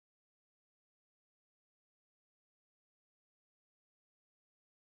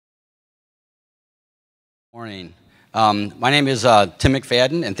Morning. My name is Tim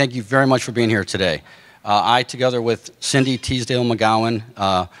McFadden, and thank you very much for being here today. I, together with Cindy Teasdale McGowan,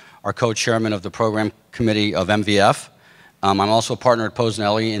 are co-chairman of the program committee of MVF. I'm also a partner at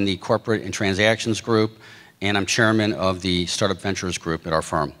Poznelli in the corporate and transactions group, and I'm chairman of the startup ventures group at our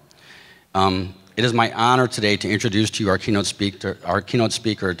firm. It is my honor today to introduce to you our keynote speaker,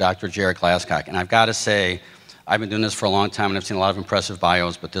 Dr. Jarret Glasscock. And I've got to say, I've been doing this for a long time, and I've seen a lot of impressive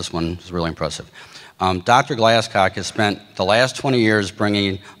bios, but this one is really impressive. Dr. Glasscock has spent the last 20 years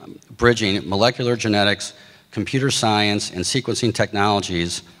bridging molecular genetics, computer science, and sequencing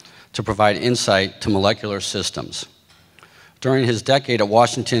technologies to provide insight to molecular systems. During his decade at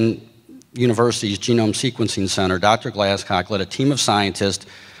Washington University's Genome Sequencing Center, Dr. Glasscock led a team of scientists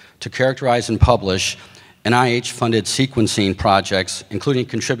to characterize and publish NIH-funded sequencing projects, including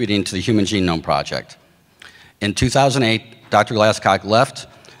contributing to the Human Genome Project. In 2008, Dr. Glasscock left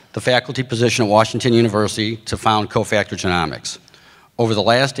the faculty position at Washington University to found Cofactor Genomics. Over the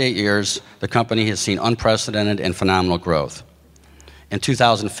last 8 years, the company has seen unprecedented and phenomenal growth. In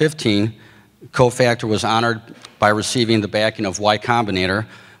 2015, Cofactor was honored by receiving the backing of Y Combinator,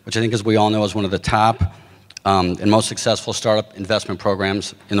 which I think, as we all know, is one of the top and most successful startup investment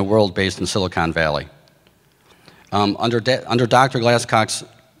programs in the world based in Silicon Valley. Under Dr. Glasscock's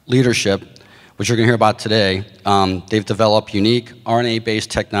leadership, which you're going to hear about today, they've developed unique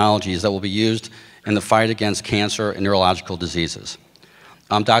RNA-based technologies that will be used in the fight against cancer and neurological diseases.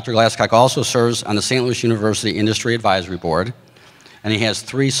 Dr. Glasscock also serves on the St. Louis University Industry Advisory Board, and he has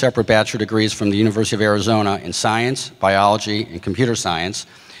 3 separate bachelor degrees from the University of Arizona in science, biology, and computer science,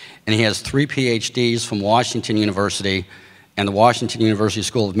 and he has 3 PhDs from Washington University and the Washington University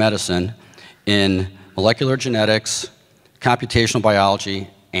School of Medicine in molecular genetics, computational biology,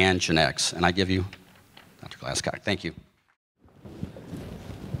 and genetics. And I give you Dr. Glasscock. Thank you.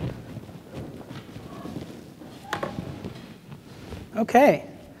 Okay.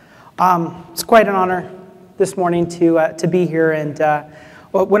 It's quite an honor this morning to be here. And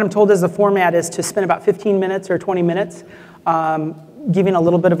what I'm told is the format is to spend about 15 minutes or 20 minutes giving a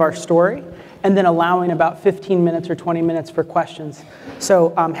little bit of our story, and then allowing about 15 minutes or 20 minutes for questions.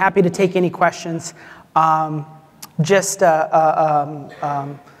 So I'm happy to take any questions. Just so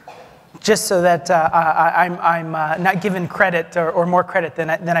that I'm not given credit or more credit than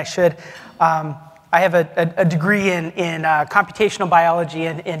I should. I have a degree in computational biology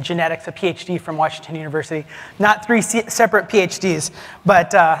and genetics, a PhD from Washington University. Not 3 separate PhDs, but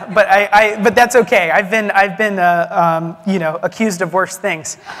that's okay. I've been accused of worse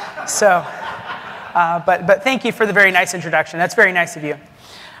things. So, but thank you for the very nice introduction. That's very nice of you.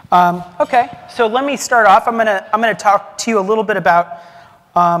 Okay, so let me start off. I'm gonna talk to you a little bit about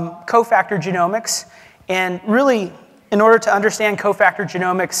Cofactor Genomics, and really, in order to understand Cofactor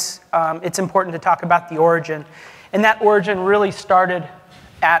Genomics, it's important to talk about the origin. And that origin really started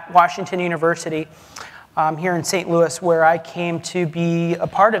at Washington University here in St. Louis, where I came to be a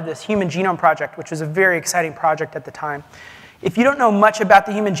part of this Human Genome Project, which was a very exciting project at the time. If you don't know much about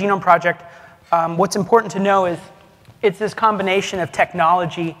the Human Genome Project, what's important to know is it's this combination of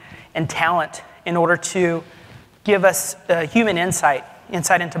technology and talent in order to give us human insight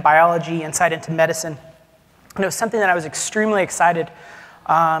into biology, insight into medicine. And it was something that I was extremely excited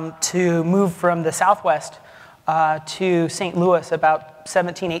to move from the Southwest to St. Louis about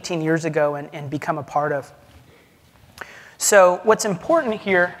 17, 18 years ago and become a part of. So what's important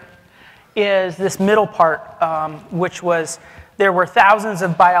here is this middle part, which was there were thousands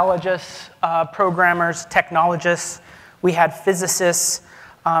of biologists, programmers, technologists. We had physicists,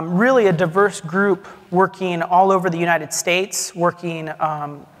 really a diverse group working all over the United States, working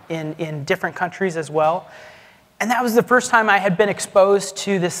in different countries as well. And that was the first time I had been exposed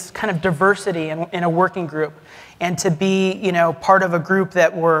to this kind of diversity in a working group, and to be, part of a group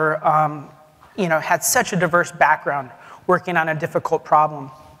that were, had such a diverse background working on a difficult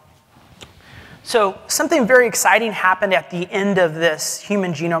problem. So something very exciting happened at the end of this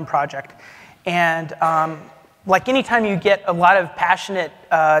Human Genome Project. And like any time you get a lot of passionate,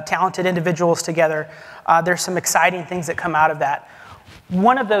 talented individuals together, there's some exciting things that come out of that.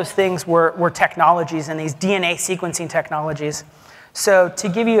 One of those things were technologies, and these DNA sequencing technologies. So to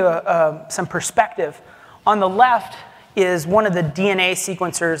give you some perspective, on the left is one of the DNA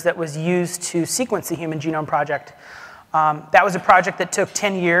sequencers that was used to sequence the Human Genome Project. That was a project that took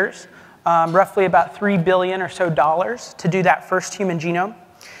 10 years, roughly about $3 billion or so to do that first human genome.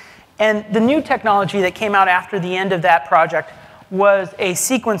 And the new technology that came out after the end of that project was a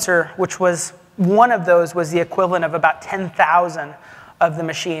sequencer, which was one of those was the equivalent of about 10,000 of the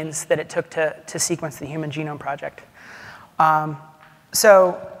machines that it took to sequence the Human Genome Project.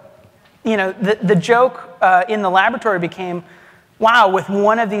 So the joke in the laboratory became, wow, with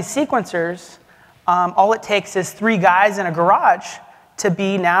one of these sequencers, all it takes is 3 guys in a garage to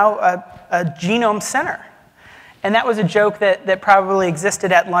be now a genome center. And that was a joke that probably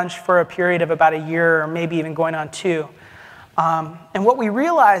existed at lunch for a period of about a year or maybe even going on 2. And what we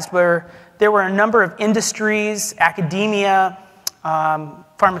realized were there were a number of industries, academia,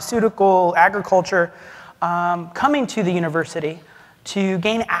 pharmaceutical, agriculture, coming to the university to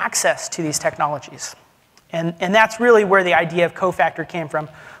gain access to these technologies. And that's really where the idea of Cofactor came from,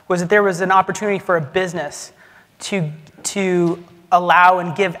 was that there was an opportunity for a business to allow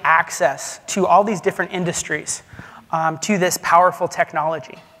and give access to all these different industries to this powerful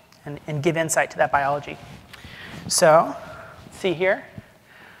technology and give insight to that biology. So, see here.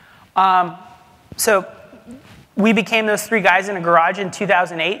 So we became those 3 guys in a garage in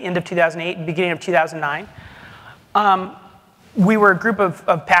 2008, end of 2008, beginning of 2009. We were a group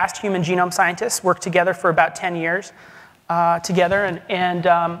of past human genome scientists, worked together for about 10 years together,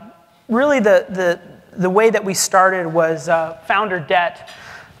 and really the way that we started was founder debt,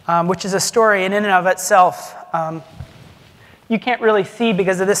 which is a story in and of itself. You can't really see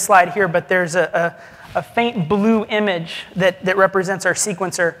because of this slide here, but there's a faint blue image that represents our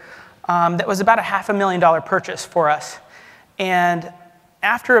sequencer that was about a $500,000 purchase for us. And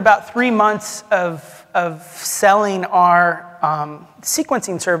after about 3 months of selling our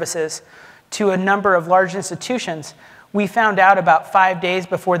sequencing services to a number of large institutions, we found out about 5 days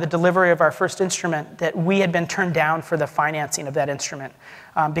before the delivery of our first instrument that we had been turned down for the financing of that instrument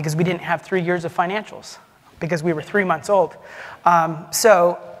because we didn't have 3 years of financials because we were 3 months old.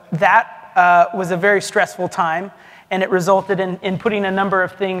 So that was a very stressful time, and it resulted in putting a number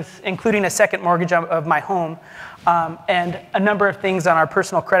of things, including a second mortgage of my home, and a number of things on our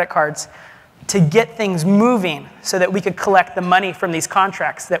personal credit cards to get things moving so that we could collect the money from these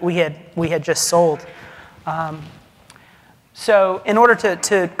contracts that we had just sold. So in order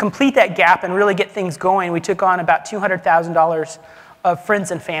to complete that gap and really get things going, we took on about $200,000 of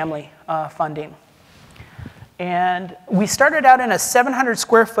friends and family funding. And we started out in a 700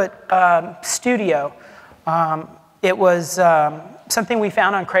 square foot studio. It was something we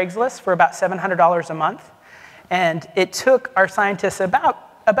found on Craigslist for about $700 a month. And it took our scientists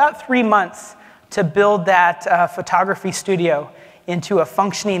about 3 months to build that photography studio into a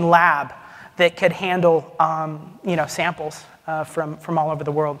functioning lab that could handle samples from all over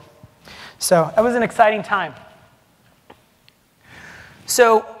the world. So that was an exciting time.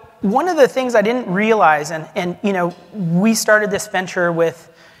 So one of the things I didn't realize, and we started this venture with,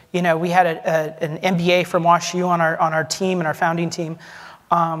 we had an MBA from WashU on our team and our founding team,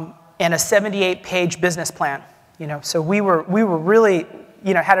 and a 78-page business plan. So we were really,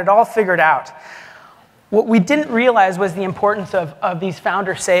 had it all figured out. What we didn't realize was the importance of these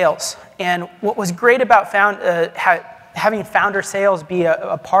founder sales. And what was great about having founder sales be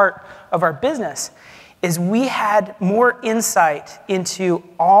a part of our business is we had more insight into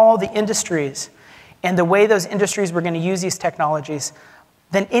all the industries and the way those industries were going to use these technologies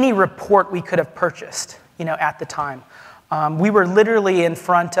than any report we could have purchased, at the time. We were literally in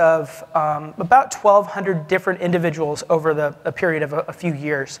front of about 1,200 different individuals over a period of a few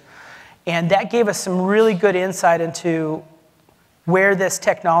years. And that gave us some really good insight into where this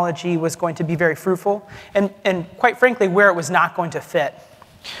technology was going to be very fruitful and quite frankly, where it was not going to fit.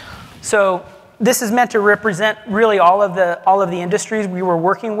 So this is meant to represent really all of the industries we were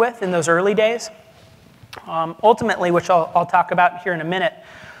working with in those early days. Ultimately, which I'll talk about here in a minute,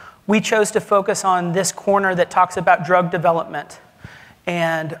 we chose to focus on this corner that talks about drug development.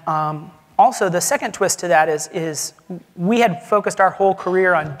 And also, the second twist to that is we had focused our whole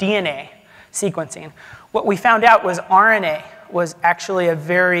career on DNA sequencing. What we found out was RNA was actually a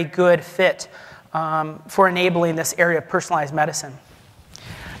very good fit for enabling this area of personalized medicine.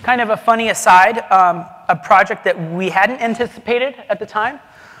 Kind of a funny aside, a project that we hadn't anticipated at the time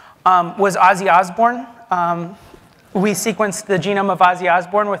was Ozzy Osbourne. We sequenced the genome of Ozzy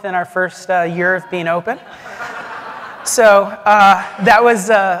Osbourne within our first year of being open. So that was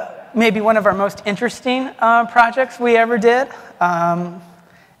maybe one of our most interesting projects we ever did.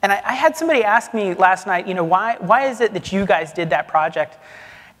 And I had somebody ask me last night, why is it that you guys did that project?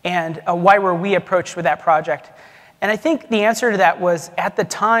 And why were we approached with that project? And I think the answer to that was, at the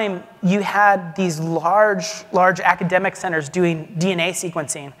time, you had these large academic centers doing DNA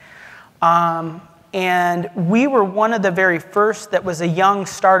sequencing. And we were one of the very first that was a young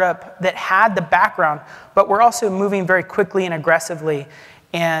startup that had the background, but we're also moving very quickly and aggressively.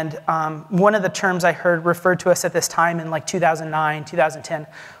 And one of the terms I heard referred to us at this time in like 2009, 2010,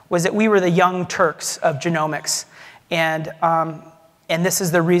 was that we were the young Turks of genomics. And And this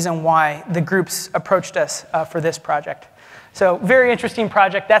is the reason why the groups approached us for this project. So very interesting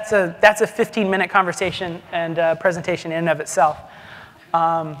project. That's a 15-minute conversation and presentation in and of itself.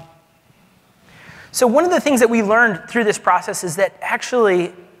 So one of the things that we learned through this process is that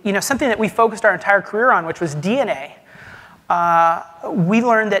actually, something that we focused our entire career on, which was DNA. We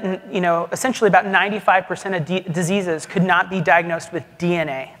learned that, essentially about 95% of diseases could not be diagnosed with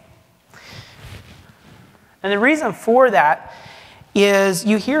DNA. And the reason for that is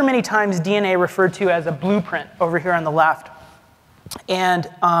you hear many times DNA referred to as a blueprint over here on the left. And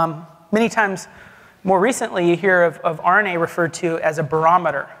many times, more recently, you hear of RNA referred to as a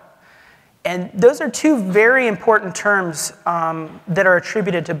barometer. And those are two very important terms that are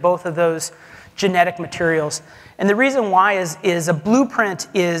attributed to both of those genetic materials. And the reason why is a blueprint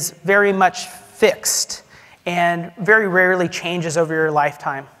is very much fixed and very rarely changes over your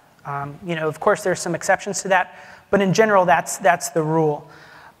lifetime. Of course, there's some exceptions to that, but in general, that's the rule.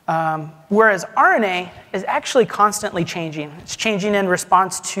 Whereas RNA is actually constantly changing. It's changing in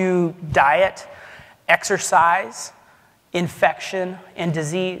response to diet, exercise, infection, and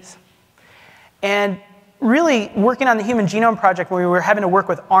disease. And really working on the Human Genome Project, where we were having to work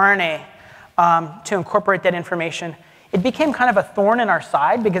with RNA to incorporate that information, it became kind of a thorn in our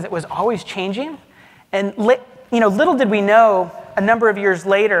side because it was always changing. And little did we know, a number of years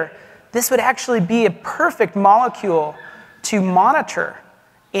later, this would actually be a perfect molecule to monitor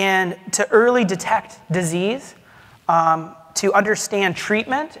and to early detect disease, to understand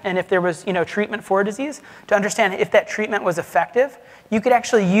treatment, and if there was treatment for a disease, to understand if that treatment was effective. You could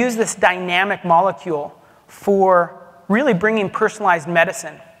actually use this dynamic molecule for really bringing personalized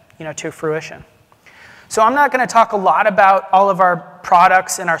medicine to fruition. So I'm not going to talk a lot about all of our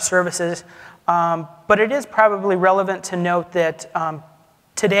products and our services, but it is probably relevant to note that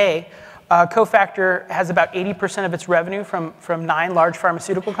today, Cofactor has about 80% of its revenue from 9 large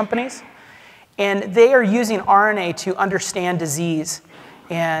pharmaceutical companies. And they are using RNA to understand disease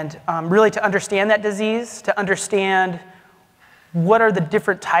and really to understand that disease, to understand what are the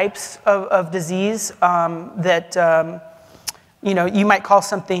different types of disease that you might call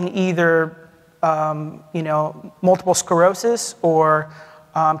something either multiple sclerosis or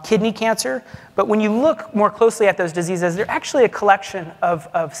kidney cancer. But when you look more closely at those diseases, they're actually a collection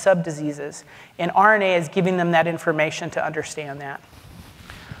of sub-diseases. And RNA is giving them that information to understand that.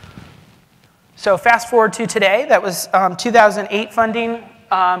 So fast forward to today, that was 2008 funding,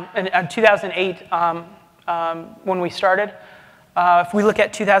 and 2008 when we started. If we look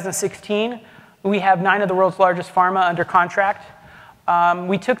at 2016, we have 9 of the world's largest pharma under contract.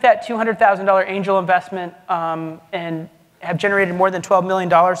 We took that $200,000 angel investment and have generated more than $12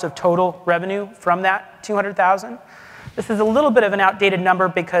 million of total revenue from that $200,000. This is a little bit of an outdated number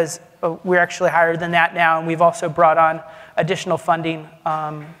because we're actually higher than that now, and we've also brought on additional funding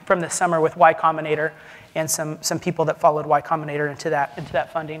from the summer with Y Combinator and some people that followed Y Combinator into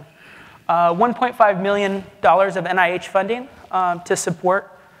that funding. $1.5 million of NIH funding to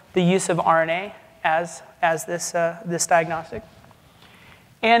support the use of RNA as this diagnostic.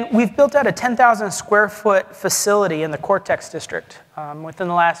 And we've built out a 10,000 square foot facility in the Cortex district within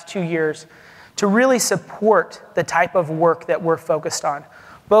the last 2 years to really support the type of work that we're focused on,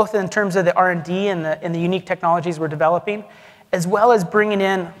 both in terms of the R&D and the unique technologies we're developing, as well as bringing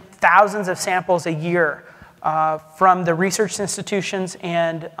in thousands of samples a year from the research institutions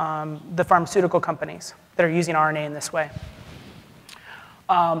and the pharmaceutical companies that are using RNA in this way.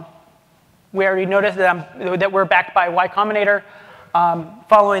 We already noticed that we're backed by Y Combinator.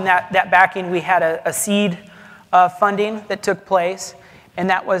 Following that backing, we had a seed funding that took place, and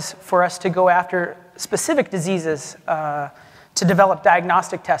that was for us to go after specific diseases to develop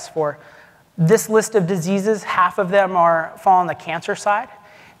diagnostic tests for. This list of diseases, half of them fall on the cancer side,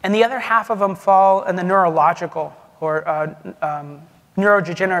 and the other half of them fall in the neurological or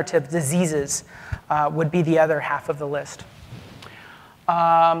neurodegenerative diseases would be the other half of the list.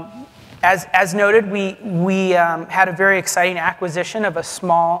 As noted, we had a very exciting acquisition of a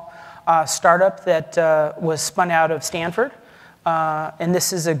small startup that was spun out of Stanford. And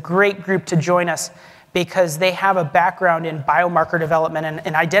this is a great group to join us because they have a background in biomarker development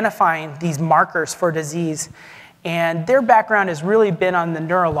and identifying these markers for disease. And their background has really been on the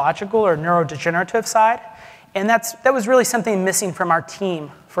neurological or neurodegenerative side. And that was really something missing from our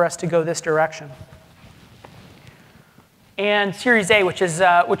team for us to go this direction. And Series A, which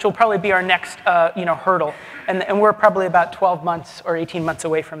will probably be our next hurdle. And we're probably about 12 months or 18 months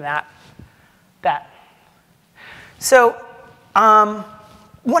away from that. So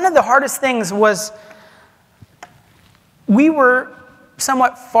one of the hardest things was we were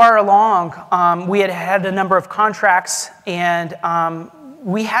somewhat far along. We had had a number of contracts, and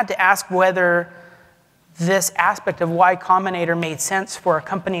we had to ask whether this aspect of Y Combinator made sense for a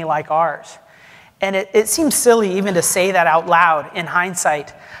company like ours. And it seems silly even to say that out loud in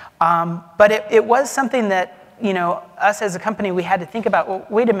hindsight, but it was something that, us as a company, we had to think about. Well,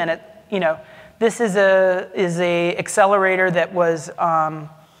 wait a minute, this is a accelerator that was,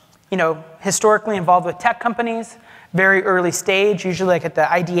 historically involved with tech companies, very early stage, usually like at the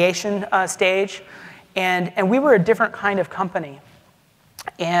ideation stage, and we were a different kind of company.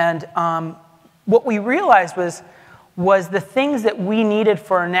 And what we realized was the things that we needed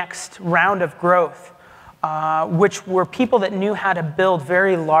for our next round of growth, which were people that knew how to build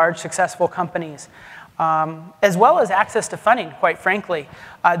very large, successful companies, as well as access to funding, quite frankly.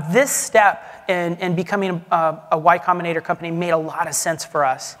 This step in becoming a Y Combinator company made a lot of sense for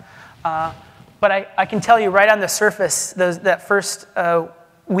us. But I can tell you right on the surface, that first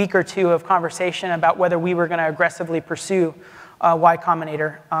week or two of conversation about whether we were going to aggressively pursue Y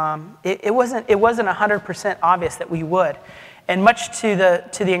Combinator, it wasn't 100% obvious that we would. And much to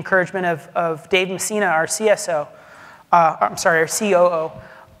the encouragement of Dave Messina, our CSO, our COO,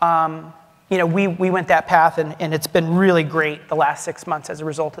 we went that path, and it's been really great the last 6 months as a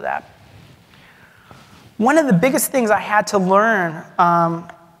result of that. One of the biggest things I had to learn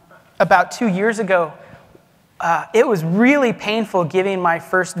about 2 years ago, it was really painful giving my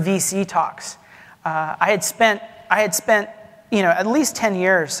first VC talks. I had spent at least 10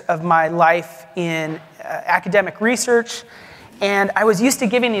 years of my life in academic research, and I was used to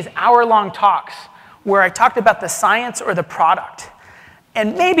giving these hour-long talks where I talked about the science or the product.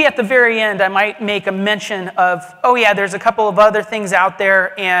 And maybe at the very end, I might make a mention of, oh yeah, there's a couple of other things out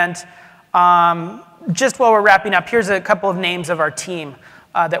there, and just while we're wrapping up, here's a couple of names of our team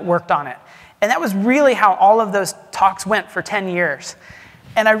that worked on it. And that was really how all of those talks went for 10 years.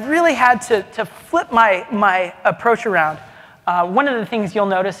 And I really had to flip my approach around. One of the things you'll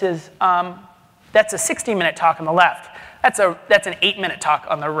notice is that's a 60-minute talk on the left. That's an 8-minute talk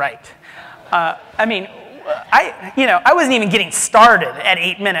on the right. I mean, I wasn't even getting started at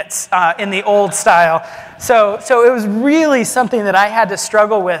 8 minutes in the old style. So it was really something that I had to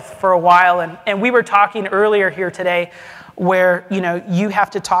struggle with for a while. And we were talking earlier here today where you have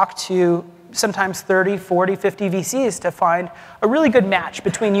to talk to sometimes 30, 40, 50 VCs to find a really good match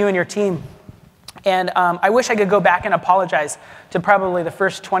between you and your team. And I wish I could go back and apologize to probably the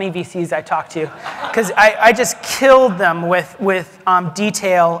first 20 VCs I talked to, because I just killed them with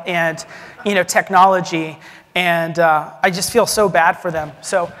detail and technology, and I just feel so bad for them.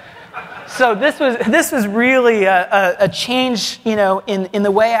 So this was really a change in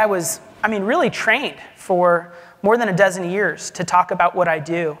the way I was, really trained for more than a dozen years to talk about what I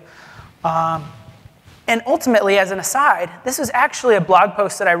do. And ultimately, as an aside, this was actually a blog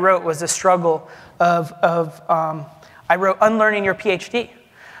post that I wrote, was a struggle of I wrote Unlearning Your PhD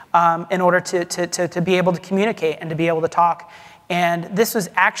in order to be able to communicate and to be able to talk. And this was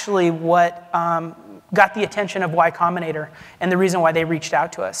actually what got the attention of Y Combinator, and the reason why they reached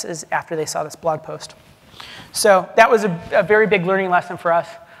out to us is after they saw this blog post. So that was a very big learning lesson for us.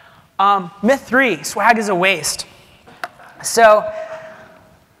 Myth 3, swag is a waste. So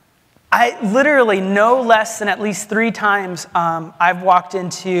I literally, no less than at least 3 times, I've walked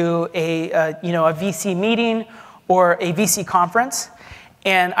into a VC meeting or a VC conference,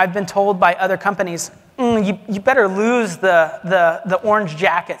 and I've been told by other companies, you better lose the orange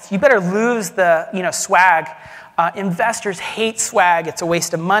jackets. You better lose the swag. Investors hate swag. It's a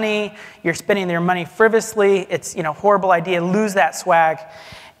waste of money. You're spending their money frivolously. It's horrible idea. Lose that swag.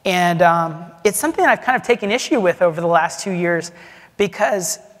 And it's something I've kind of taken issue with over the last 2 years,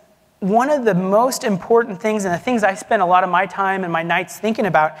 because one of the most important things, and the things I spend a lot of my time and my nights thinking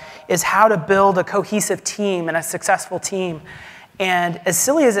about, is how to build a cohesive team and a successful team. And as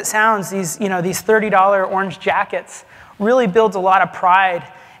silly as it sounds, these $30 orange jackets really builds a lot of pride.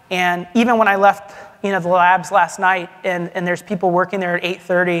 And even when I left the labs last night, and there's people working there at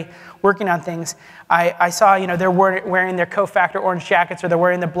 8:30 working on things, I saw they're wearing their Cofactor orange jackets, or they're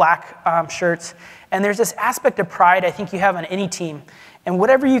wearing the black shirts. And there's this aspect of pride I think you have on any team. And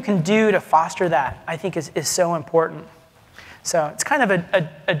whatever you can do to foster that, I think is so important. So it's kind of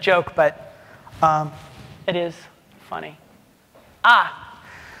a joke, but it is funny.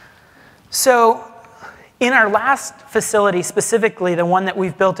 So in our last facility, specifically the one that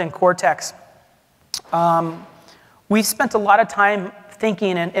we've built in Cortex, we've spent a lot of time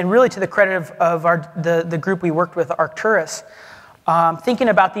thinking, and really to the credit of the group we worked with, Arcturus, thinking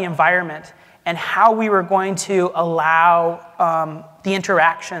about the environment and how we were going to allow the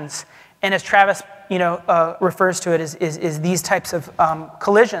interactions And as Travis refers to it, is these types of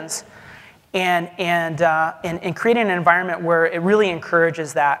collisions and creating an environment where it really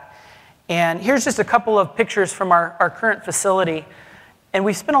encourages that. And here's just a couple of pictures from our current facility. And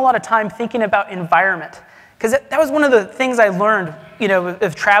we spent a lot of time thinking about environment, because that was one of the things I learned,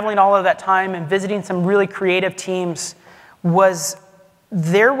 of traveling all of that time and visiting some really creative teams, was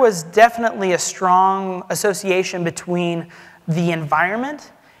there was definitely a strong association between the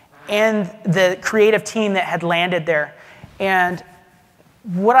environment and the creative team that had landed there. And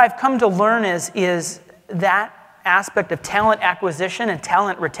what I've come to learn is that aspect of talent acquisition and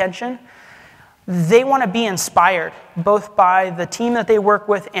talent retention, they want to be inspired both by the team that they work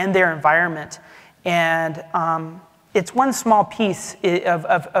with and their environment. And it's one small piece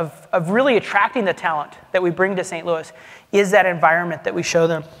of really attracting the talent that we bring to St. Louis is that environment that we show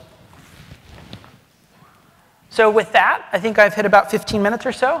them. So with that, I think I've hit about 15 minutes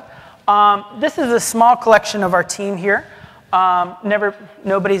or so. This is a small collection of our team here.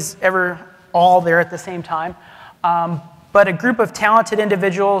 Nobody's ever all there at the same time. But a group of talented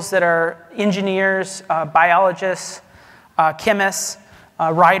individuals that are engineers, biologists, chemists,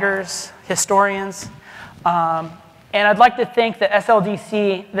 writers, historians. And I'd like to thank the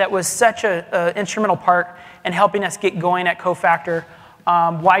SLDC that was such an instrumental part in helping us get going at Cofactor.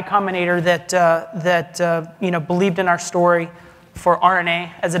 Y Combinator that believed in our story for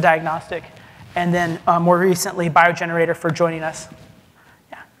RNA as a diagnostic, and then more recently Biogenerator for joining us.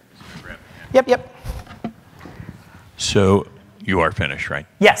 Yeah. Yep. So you are finished, right?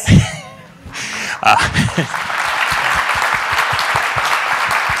 Yes.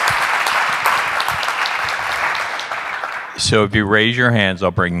 So if you raise your hands, I'll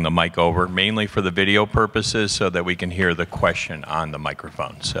bring the mic over, mainly for the video purposes so that we can hear the question on the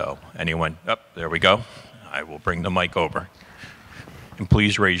microphone. So anyone, there we go. I will bring the mic over. And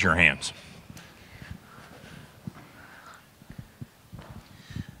please raise your hands.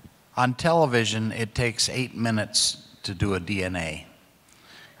 On television, it takes 8 minutes to do a DNA.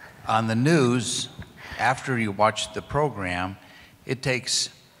 On the news, after you watch the program, it takes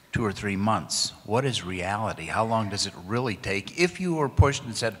 2 or 3 months. What is reality? How long does it really take? If you were pushed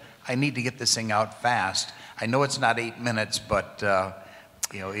and said, I need to get this thing out fast, I know it's not 8 minutes, but does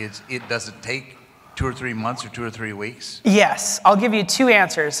it take 2 or 3 months or 2 or 3 weeks? Yes, I'll give you 2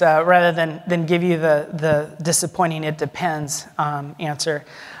 answers rather than give you the disappointing "it depends" answer.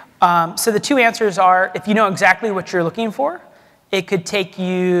 So the 2 answers are, if you know exactly what you're looking for, it could take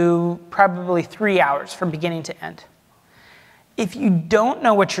you probably 3 hours from beginning to end. If you don't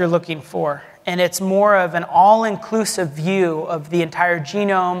know what you're looking for, and it's more of an all-inclusive view of the entire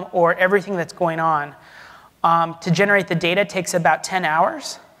genome or everything that's going on, to generate the data takes about 10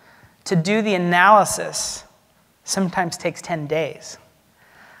 hours. To do the analysis sometimes takes 10 days.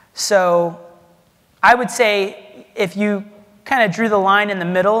 So I would say if you kind of drew the line in the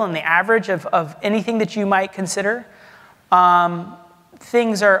middle and the average of anything that you might consider,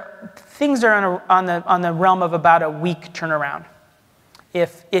 things are on the realm of about a week turnaround.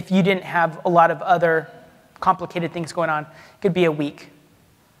 If you didn't have a lot of other complicated things going on, it could be a week.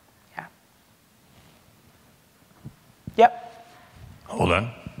 Yeah. Yep. Hold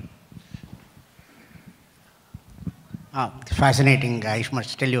on. Fascinating. I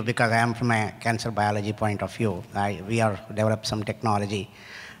must tell you, because I am from a cancer biology point of view. We are developed some technology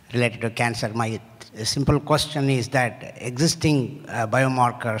related to cancer. My simple question is that existing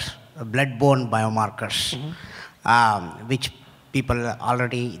biomarkers, blood-borne biomarkers, which people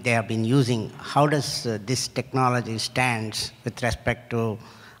already they have been using, how does this technology stands with respect to?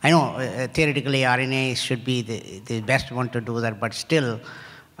 I know theoretically RNA should be the best one to do that, but still,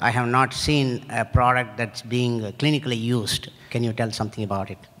 I have not seen a product that's being clinically used. Can you tell something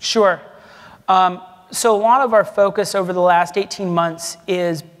about it? Sure. So a lot of our focus over the last 18 months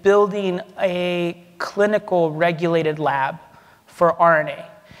is building a clinical regulated lab for RNA.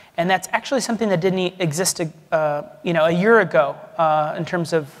 And that's actually something that didn't exist a year ago in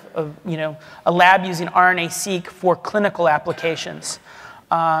terms of a lab using RNA-seq for clinical applications.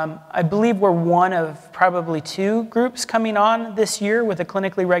 I believe we're one of probably 2 groups coming on this year with a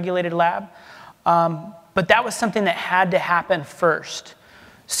clinically regulated lab. But that was something that had to happen first.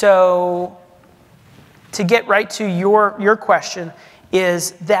 So to get right to your question,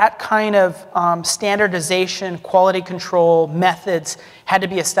 is that kind of standardization, quality control methods had to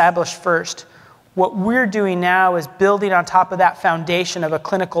be established first. What we're doing now is building on top of that foundation of a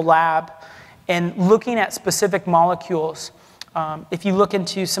clinical lab and looking at specific molecules. If you look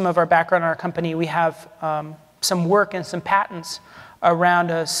into some of our background in our company, we have some work and some patents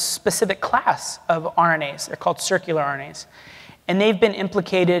around a specific class of RNAs. They're called circular RNAs. And they've been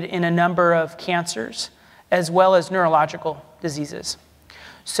implicated in a number of cancers as well as neurological diseases.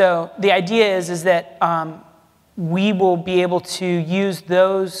 So the idea is that we will be able to use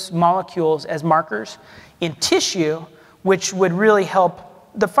those molecules as markers in tissue, which would really help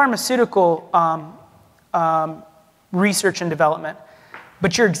the pharmaceutical research and development.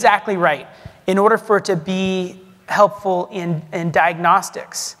 But you're exactly right. In order for it to be helpful in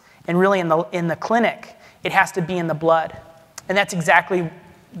diagnostics and really in the clinic, it has to be in the blood. And that's exactly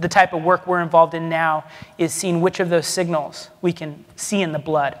the type of work we're involved in now, is seeing which of those signals we can see in the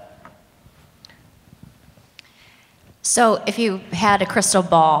blood. So if you had a crystal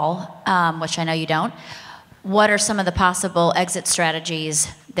ball, which I know you don't, what are some of the possible exit strategies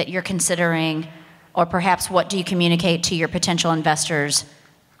that you're considering, or perhaps what do you communicate to your potential investors?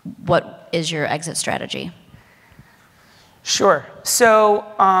 What is your exit strategy? Sure. So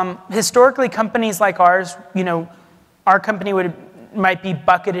historically, companies like ours, our company might be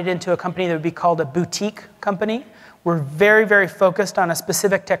bucketed into a company that would be called a boutique company. We're very, very focused on a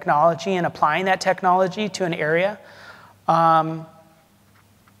specific technology and applying that technology to an area.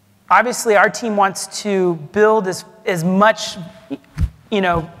 Obviously, our team wants to build as much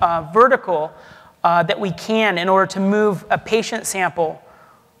vertical that we can in order to move a patient sample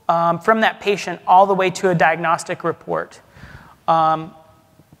from that patient all the way to a diagnostic report.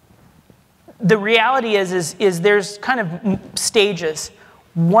 The reality is there's kind of stages.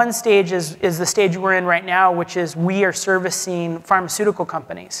 One stage is the stage we're in right now, which is we are servicing pharmaceutical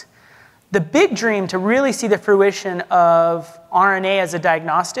companies. The big dream to really see the fruition of RNA as a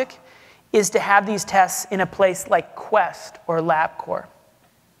diagnostic is to have these tests in a place like Quest or LabCorp.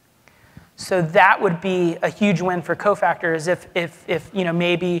 So that would be a huge win for Cofactor, is if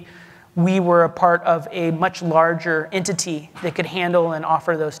maybe we were a part of a much larger entity that could handle and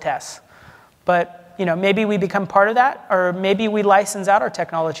offer those tests. But maybe we become part of that, or maybe we license out our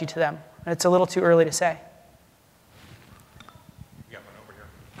technology to them. It's a little too early to say.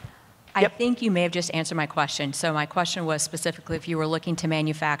 I think you may have just answered my question. So my question was specifically if you were looking to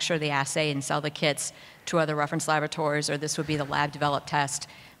manufacture the assay and sell the kits to other reference laboratories, or this would be the lab-developed test,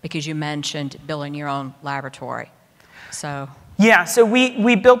 because you mentioned building your own laboratory. So yeah, so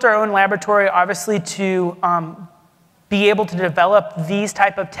we built our own laboratory, obviously, to be able to develop these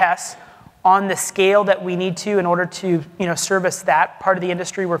type of tests on the scale that we need to in order to service that part of the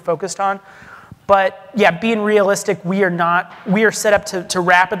industry we're focused on. But yeah, being realistic, we are set up to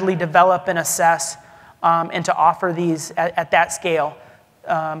rapidly develop and assess and to offer these at that scale.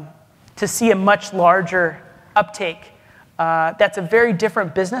 To see a much larger uptake, that's a very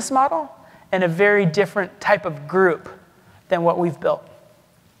different business model and a very different type of group than what we've built.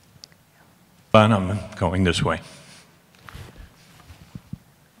 But I'm going this way.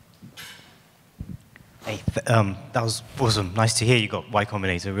 Hey, that was awesome. Nice to hear you got Y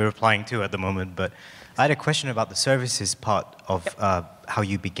Combinator. We're applying too at the moment, but I had a question about the services part of how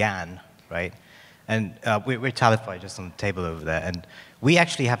you began, right? And we're Talify just on the table over there, and we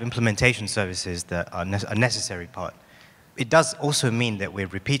actually have implementation services that are a necessary part. It does also mean that we're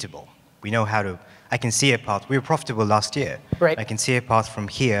repeatable. We know how to, I can see a path, we were profitable last year. Right. I can see a path from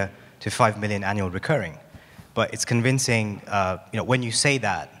here to 5 million annual recurring. But it's convincing, when you say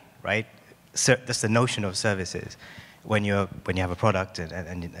that, right? That's the notion of services. When you have a product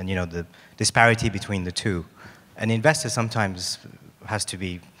and the disparity between the two, an investor sometimes has to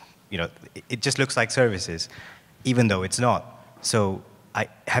be, it just looks like services, even though it's not. So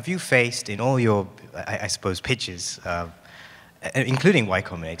have you faced in all your, I suppose, pitches, including Y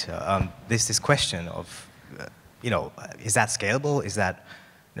Combinator, this question of, is that scalable? Is that,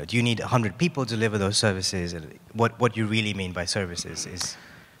 do you need 100 people to deliver those services? What you really mean by services is.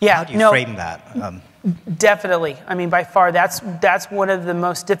 Yeah, how do you frame that? Definitely. I mean, by far, that's one of the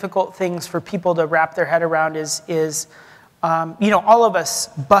most difficult things for people to wrap their head around is all of us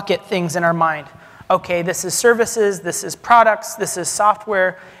bucket things in our mind. Okay, this is services, this is products, this is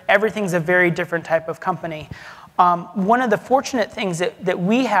software. Everything's a very different type of company. One of the fortunate things that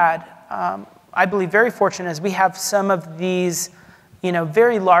we had, I believe very fortunate, is we have some of these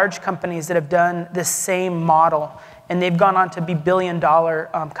very large companies that have done the same model. And they've gone on to be billion-dollar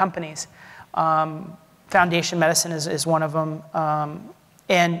companies. Foundation Medicine is one of them.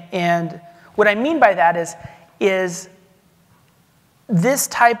 And what I mean by that is this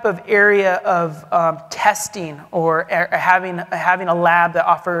type of area of testing or having a lab that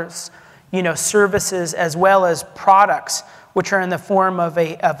offers services as well as products, which are in the form of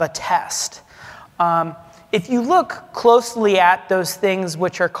a test. If you look closely at those things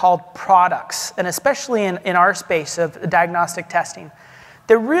which are called products, and especially in our space of diagnostic testing,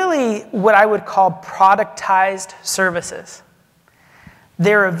 they're really what I would call productized services.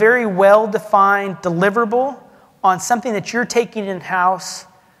 They're a very well-defined deliverable on something that you're taking in-house.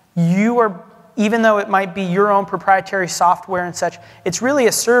 You are, even though it might be your own proprietary software and such, it's really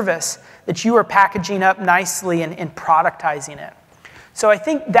a service that you are packaging up nicely and productizing it. So I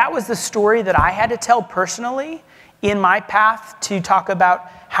think that was the story that I had to tell personally in my path to talk about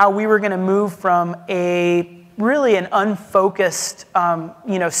how we were going to move from really an unfocused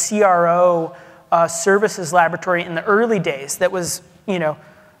CRO services laboratory in the early days that was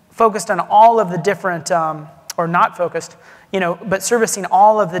focused on all of the different, or not focused, but servicing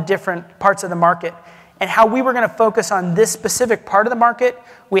all of the different parts of the market, and how we were going to focus on this specific part of the market.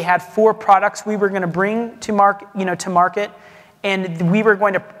 We had 4 products we were going to bring to market, and we were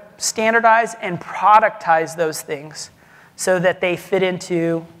going to standardize and productize those things so that they fit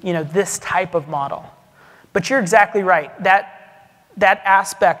into this type of model. But you're exactly right. That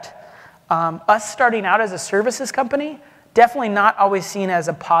aspect, us starting out as a services company, definitely not always seen as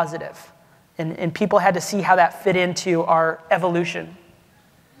a positive. And people had to see how that fit into our evolution.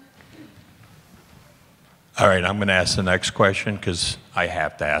 All right, I'm going to ask the next question because I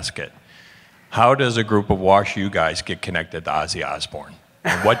have to ask it. How does a group of WashU guys get connected to Ozzy Osbourne?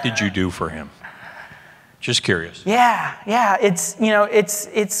 And what did you do for him? Just curious. Yeah.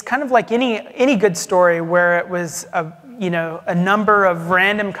 It's kind of like any good story where it was a number of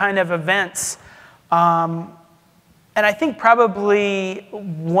random kind of events. And I think probably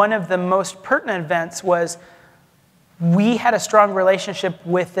one of the most pertinent events was we had a strong relationship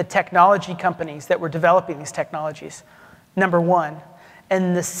with the technology companies that were developing these technologies, number one.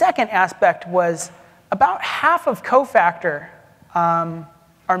 And the second aspect was about half of Cofactor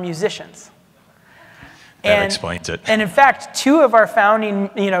are musicians. That explains it. And in fact, 2 of our founding,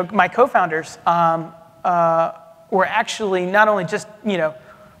 my co-founders were actually not only just,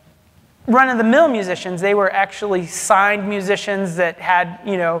 run-of-the-mill musicians, they were actually signed musicians that had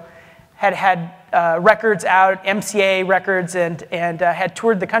records out, MCA records, and had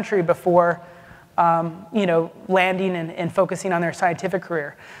toured the country before, landing and focusing on their scientific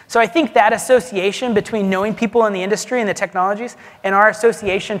career. So I think that association between knowing people in the industry and the technologies and our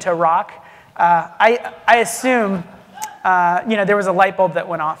association to rock, I assume, there was a light bulb that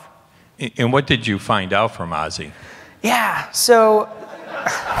went off. And what did you find out from Ozzy? Yeah, so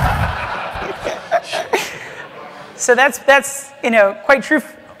that's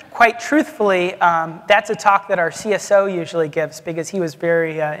quite truthfully, that's a talk that our CSO usually gives because he was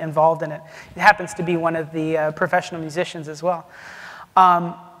very involved in it. It happens to be one of the professional musicians as well.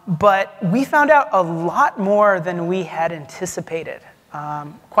 But we found out a lot more than we had anticipated,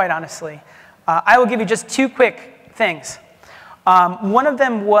 quite honestly. I will give you just 2 quick things. One of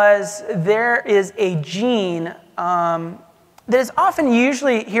them was there is a gene that is often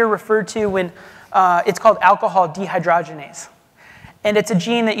usually here referred to when it's called alcohol dehydrogenase. And it's a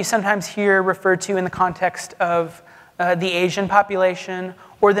gene that you sometimes hear referred to in the context of the Asian population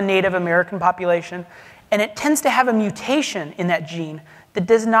or the Native American population. And it tends to have a mutation in that gene that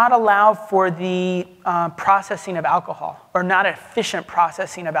does not allow for the processing of alcohol, or not efficient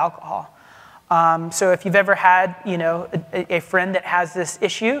processing of alcohol. So if you've ever had a friend that has this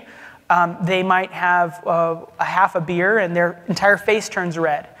issue, they might have a half a beer and their entire face turns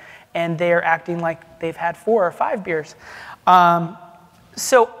red, and they're acting like they've had 4 or 5 beers.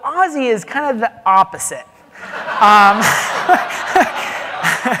 So Ozzy is kind of the opposite.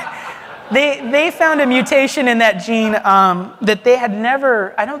 They found a mutation in that gene that they had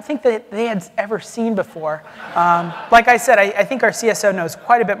never, I don't think that they had ever seen before. Like I said, I think our CSO knows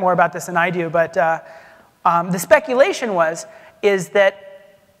quite a bit more about this than I do, but the speculation is that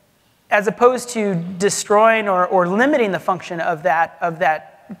as opposed to destroying or limiting the function of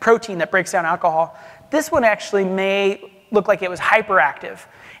that protein that breaks down alcohol, this one actually may look like it was hyperactive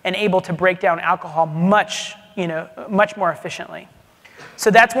and able to break down alcohol much more efficiently. So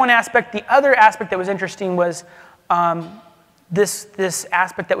that's one aspect. The other aspect that was interesting was this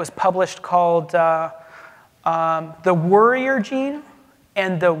aspect that was published called the worrier gene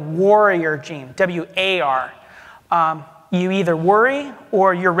and the warrior gene, W-A-R. You either worry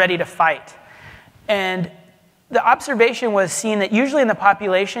or you're ready to fight. And the observation was seen that usually in the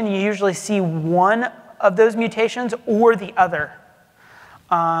population, you usually see one of those mutations or the other.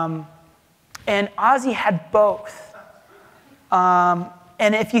 And Ozzy had both.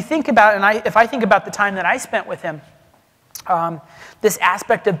 And if you think about, if I think about the time that I spent with him, this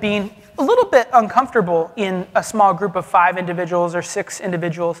aspect of being a little bit uncomfortable in a small group of 5 individuals or 6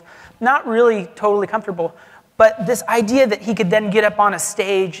 individuals, not really totally comfortable, but this idea that he could then get up on a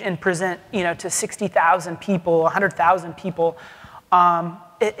stage and present, to 60,000 people, 100,000 people,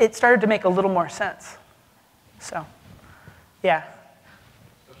 it started to make a little more sense. So, yeah.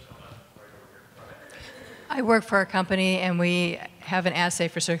 I work for a company, and we have an assay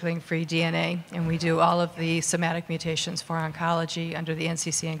for circulating free DNA, and we do all of the somatic mutations for oncology under the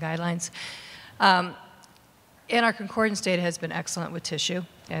NCCN guidelines. And our concordance data has been excellent with tissue,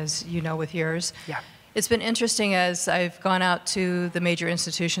 as you know with yours. Yeah. It's been interesting as I've gone out to the major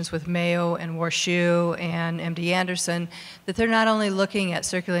institutions with Mayo and WashU and MD Anderson, that they're not only looking at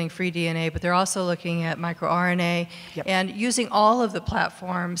circulating free DNA, but they're also looking at microRNA and using all of the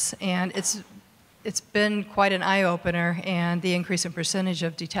platforms. And it's been quite an eye-opener, and the increase in percentage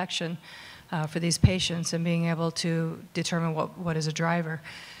of detection for these patients and being able to determine what is a driver.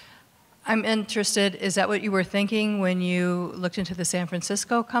 I'm interested, is that what you were thinking when you looked into the San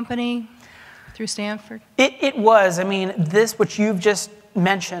Francisco company through Stanford? It was. I mean, this, which you've just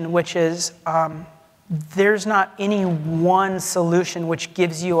mentioned, which is there's not any one solution which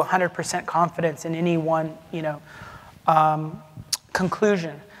gives you 100% confidence in any one,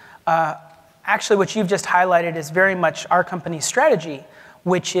 conclusion. Actually, what you've just highlighted is very much our company's strategy,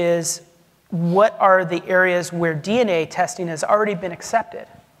 which is what are the areas where DNA testing has already been accepted,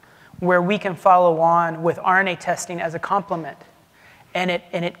 where we can follow on with RNA testing as a complement. And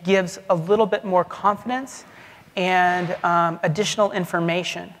it gives a little bit more confidence and additional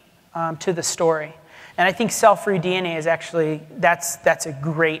information to the story. And I think cell-free DNA is actually, that's a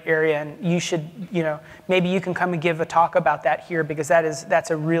great area, and you should, maybe you can come and give a talk about that here, because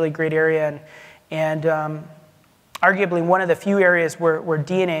that's a really great area, and arguably one of the few areas where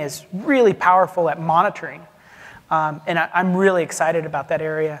DNA is really powerful at monitoring. And I'm really excited about that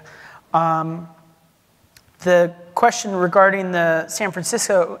area. The question regarding the San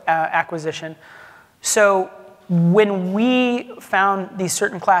Francisco acquisition, so when we found these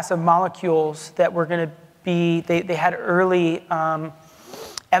certain class of molecules that were going to be, they had early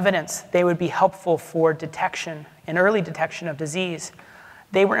evidence they would be helpful for detection and early detection of disease.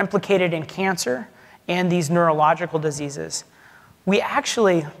 They were implicated in cancer and these neurological diseases. We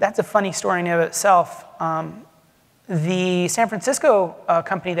actually, that's a funny story in and of itself. The San Francisco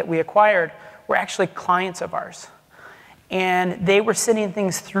company that we acquired were actually clients of ours. And they were sending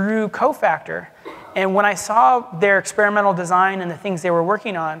things through Cofactor. And when I saw their experimental design and the things they were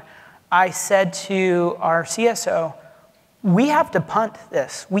working on, I said to our CSO, we have to punt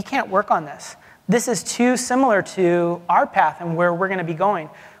this. We can't work on this. This is too similar to our path and where we're going to be going.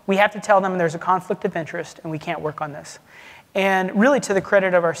 We have to tell them there's a conflict of interest and we can't work on this. And really, to the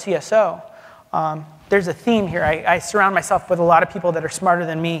credit of our CSO, there's a theme here. I surround myself with a lot of people that are smarter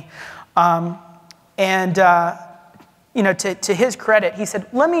than me. To his credit, he said,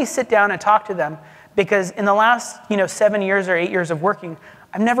 let me sit down and talk to them, because in the last 7 years or 8 years of working,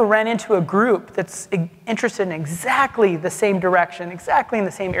 I've never ran into a group that's interested in exactly the same direction, exactly in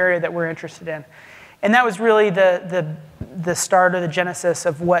the same area that we're interested in. And that was really the start or the genesis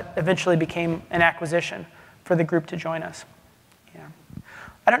of what eventually became an acquisition for the group to join us. Yeah.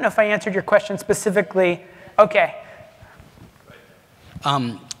 I don't know if I answered your question specifically. Okay.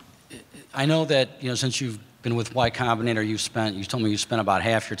 I know that, since you've been with Y Combinator, you told me you spent about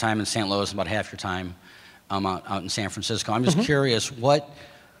half your time in St. Louis and about half your time out in San Francisco. I'm just curious, what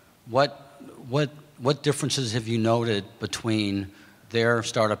differences have you noted between their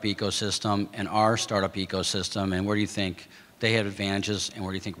startup ecosystem and our startup ecosystem, and where do you think they have advantages and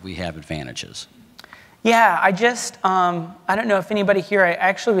where do you think we have advantages? Yeah, I don't know if anybody here, I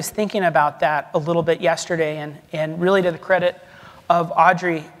actually was thinking about that a little bit yesterday, and really to the credit of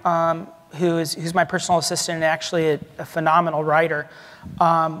Audrey, who's my personal assistant and actually a phenomenal writer,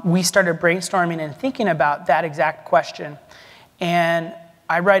 we started brainstorming and thinking about that exact question. And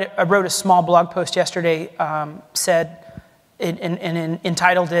I wrote a small blog post yesterday,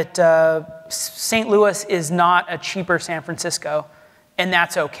 entitled it, St. Louis is not a cheaper San Francisco, and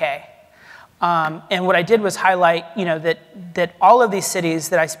that's okay. And what I did was highlight, that all of these cities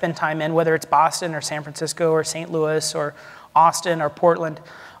that I spend time in, whether it's Boston or San Francisco or St. Louis or Austin or Portland,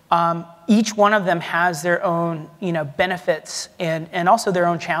 each one of them has their own, benefits and also their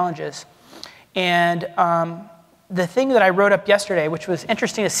own challenges. And the thing that I wrote up yesterday, which was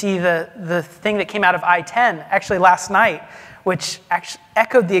interesting to see the thing that came out of I-10 actually last night, which actually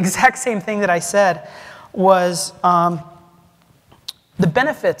echoed the exact same thing that I said, was the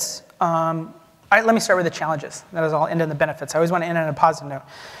benefits. Let me start with the challenges. That is, I'll end on the benefits. I always want to end on a positive note.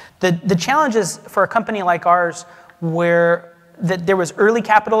 The challenges for a company like ours, where there was early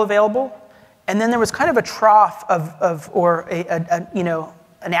capital available, and then there was kind of a trough an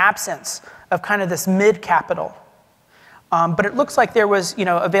absence of kind of this mid capital. But it looks like there was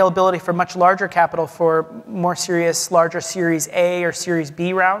availability for much larger capital for more serious, larger Series A or Series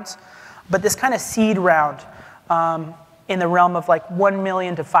B rounds. But this kind of seed round in the realm of like $1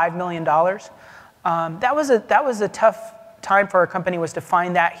 million to $5 million, That was a tough time for our company, was to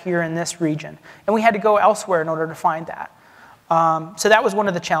find that here in this region. And we had to go elsewhere in order to find that. So that was one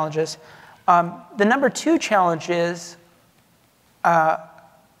of the challenges. The number 2 challenge is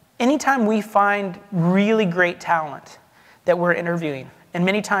anytime we find really great talent that we're interviewing, and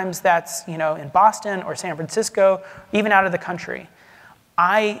many times that's in Boston or San Francisco, even out of the country,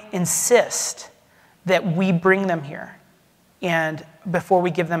 I insist that we bring them here and before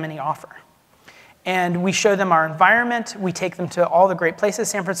we give them any offer. And we show them our environment. We take them to all the great places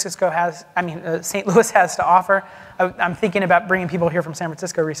St. Louis has to offer. I'm thinking about bringing people here from San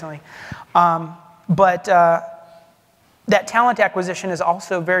Francisco recently. But that talent acquisition is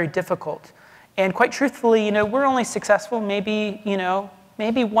also very difficult. And quite truthfully, we're only successful maybe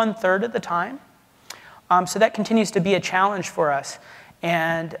 1/3 of the time. So that continues to be a challenge for us.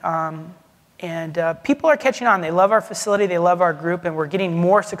 And people are catching on. They love our facility, they love our group, and we're getting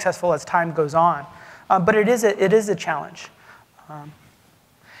more successful as time goes on. But it is a challenge.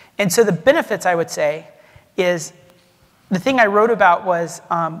 And so the benefits, I would say, is the thing I wrote about was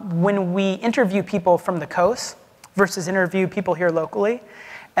when we interview people from the coast versus interview people here locally,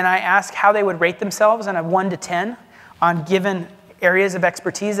 and I ask how they would rate themselves on a 1 to 10 on given areas of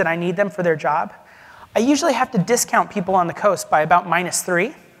expertise that I need them for their job, I usually have to discount people on the coast by about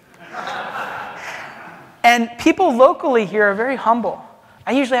 -3. And people locally here are very humble.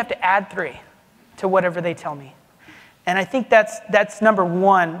 I usually have to add 3 to whatever they tell me. And I think that's number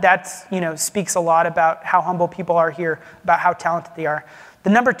 1. That's, speaks a lot about how humble people are here, about how talented they are. The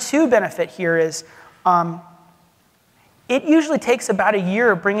number 2 benefit here is it usually takes about a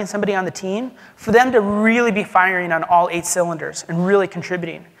year of bringing somebody on the team for them to really be firing on all 8 cylinders and really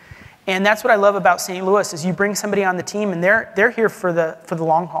contributing. And that's what I love about St. Louis is you bring somebody on the team and they're here for the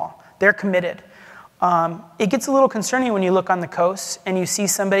long haul. They're committed. It gets a little concerning when you look on the coast and you see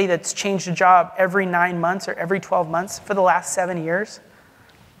somebody that's changed a job every 9 months or every 12 months for the last 7 years.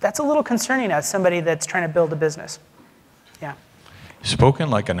 That's a little concerning as somebody that's trying to build a business. Yeah. Spoken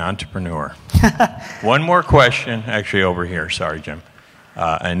like an entrepreneur. One more question, actually over here. Sorry, Jim.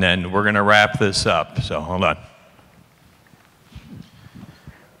 And then we're going to wrap this up. So hold on.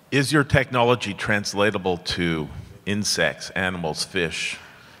 Is your technology translatable to insects, animals, fish,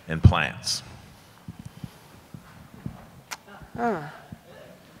 and plants?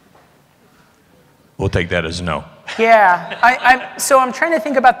 We'll take that as no. Yeah, so I'm trying to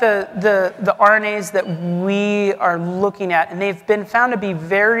think about the RNAs that we are looking at, and they've been found to be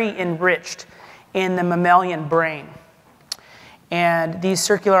very enriched in the mammalian brain. And these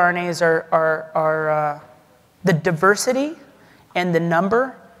circular RNAs are the diversity and the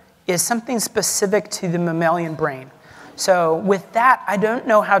number is something specific to the mammalian brain. So with that, I don't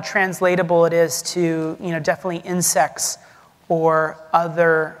know how translatable it is to definitely insects or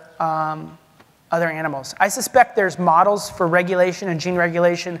other animals. I suspect there's models for regulation and gene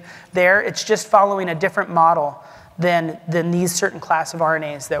regulation there. It's just following a different model than these certain class of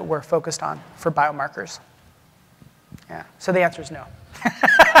RNAs that we're focused on for biomarkers. Yeah, so the answer is no.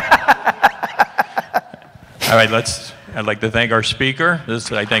 All right, I'd like to thank our speaker.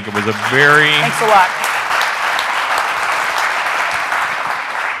 I think it was a very... Thanks a lot.